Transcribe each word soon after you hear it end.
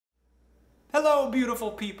Hello,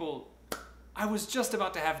 beautiful people. I was just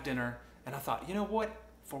about to have dinner and I thought, you know what?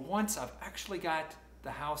 For once, I've actually got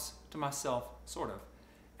the house to myself, sort of.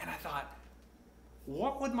 And I thought,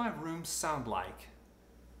 what would my room sound like?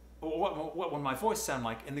 What would my voice sound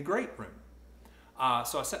like in the great room?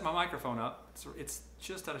 So I set my microphone up. It's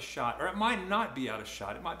just out of shot, or it might not be out of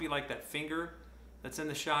shot. It might be like that finger that's in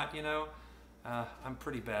the shot, you know? I'm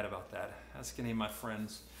pretty bad about that. Ask any of my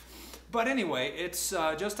friends. But anyway, it's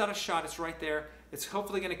just out of shot. It's right there. It's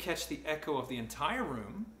hopefully going to catch the echo of the entire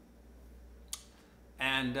room.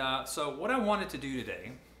 And so what I wanted to do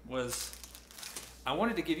today was I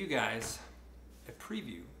wanted to give you guys a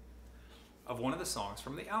preview of one of the songs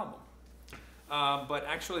from the album. But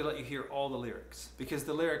actually let you hear all the lyrics, because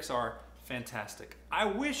the lyrics are fantastic. I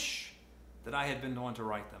wish that I had been the one to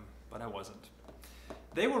write them, but I wasn't.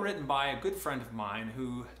 They were written by a good friend of mine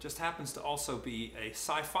who just happens to also be a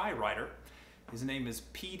sci-fi writer. His name is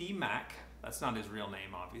P.D. Mac. That's not his real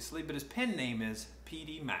name, obviously, but his pen name is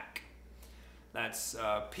P.D. Mac. That's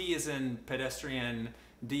P as in pedestrian,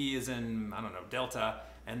 D as in, I don't know, Delta,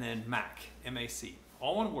 and then Mac, M-A-C.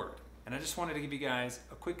 All one word. And I just wanted to give you guys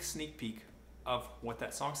a quick sneak peek of what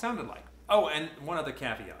that song sounded like. Oh, and one other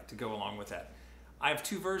caveat to go along with that. I have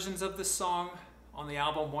two versions of this song on the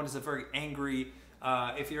album. One is a very angry,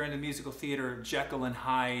 if you're into musical theater, Jekyll and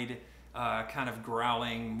Hyde, kind of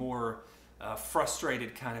growling, more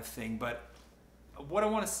frustrated kind of thing. But what I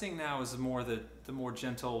want to sing now is more the more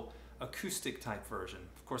gentle acoustic type version.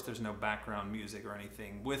 Of course, there's no background music or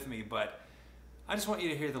anything with me, but I just want you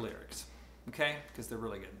to hear the lyrics, okay? Because they're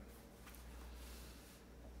really good.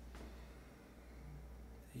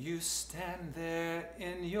 You stand there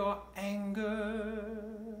in your anger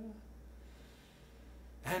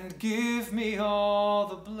and give me all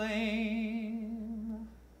the blame.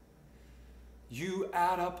 You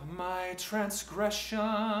add up my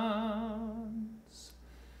transgressions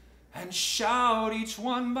and shout each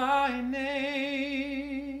one by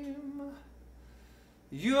name.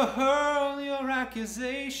 You hurl your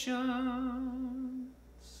accusations,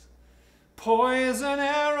 poison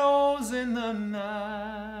arrows in the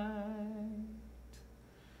night.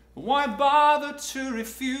 Why bother to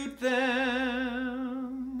refute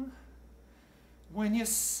them when you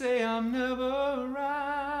say I'm never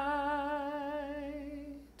right?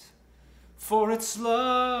 For it's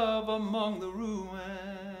love among the ruins,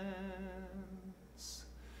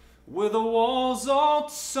 with the walls all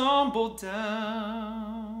tumbled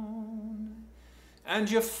down,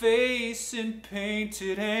 and your face in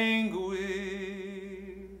painted anguish,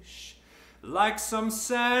 like some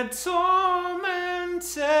sad tormented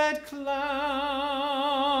clown.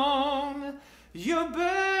 You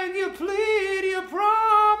beg, you plead, you promise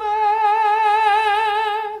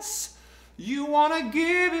you want to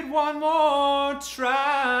give it one more try,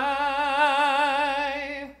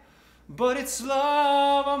 but it's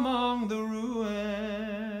love among the ruins,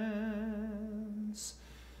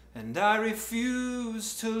 and I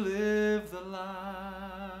refuse to live the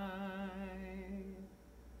lie.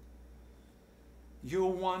 You're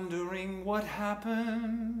wondering what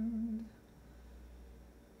happened,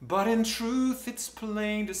 but in truth it's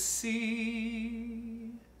plain to see.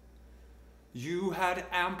 You had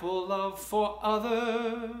ample love for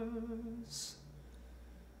others,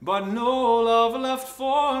 but no love left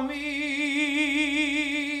for me.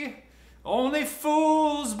 Only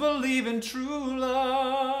fools believe in true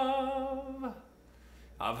love.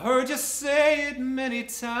 I've heard you say it many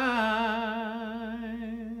times,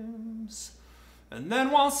 and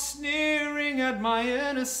then while sneering at my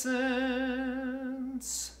innocence,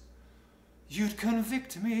 you'd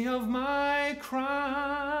convict me of my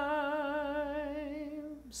crimes.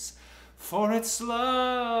 For it's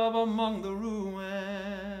love among the ruins,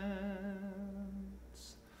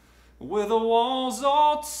 with the walls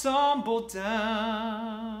all tumbled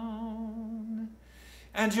down,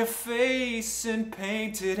 and your face in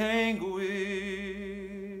painted anguish,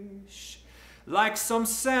 like some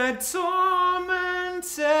sad tormented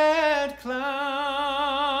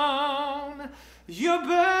clown. You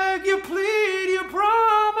beg, you plead, you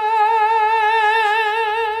promise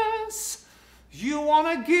you want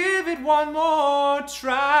to give it one more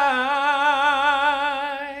try,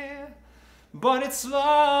 but it's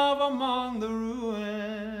love among the ruins,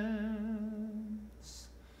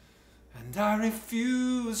 and I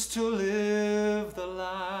refuse to live the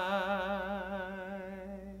lie.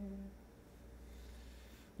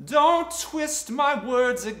 Don't twist my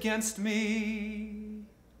words against me.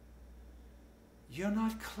 You're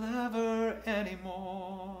not clever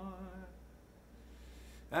anymore.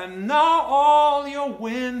 And now all your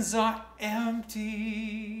winds are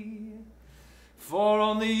empty. for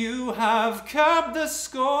only you have kept the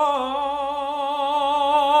score.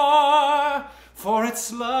 For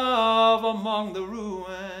it's love among the ruins,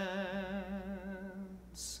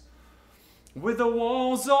 with the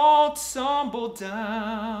walls all tumbled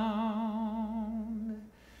down,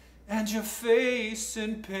 and your face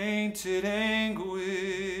in painted anguish,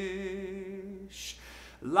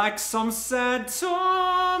 like some sad tormented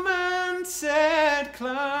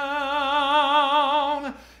clown.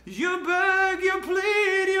 You beg, you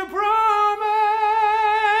plead, you promise,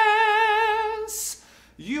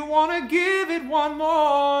 you want to give it one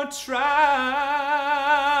more try,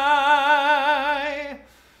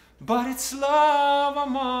 but it's love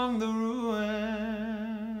among the ruins,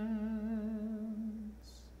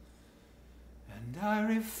 and I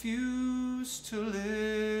refuse to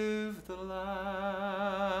live the lie.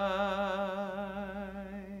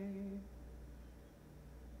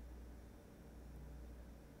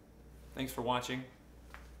 Thanks for watching.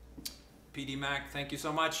 PD Mac, thank you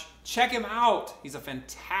so much. Check him out. He's a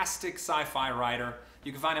fantastic sci-fi writer.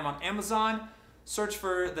 You can find him on Amazon. Search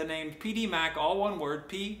for the name PD Mac, all one word,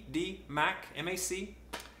 PD Mac, M-A-C,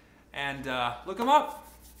 and look him up.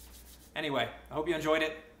 Anyway, I hope you enjoyed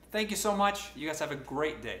it. Thank you so much. You guys have a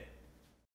great day.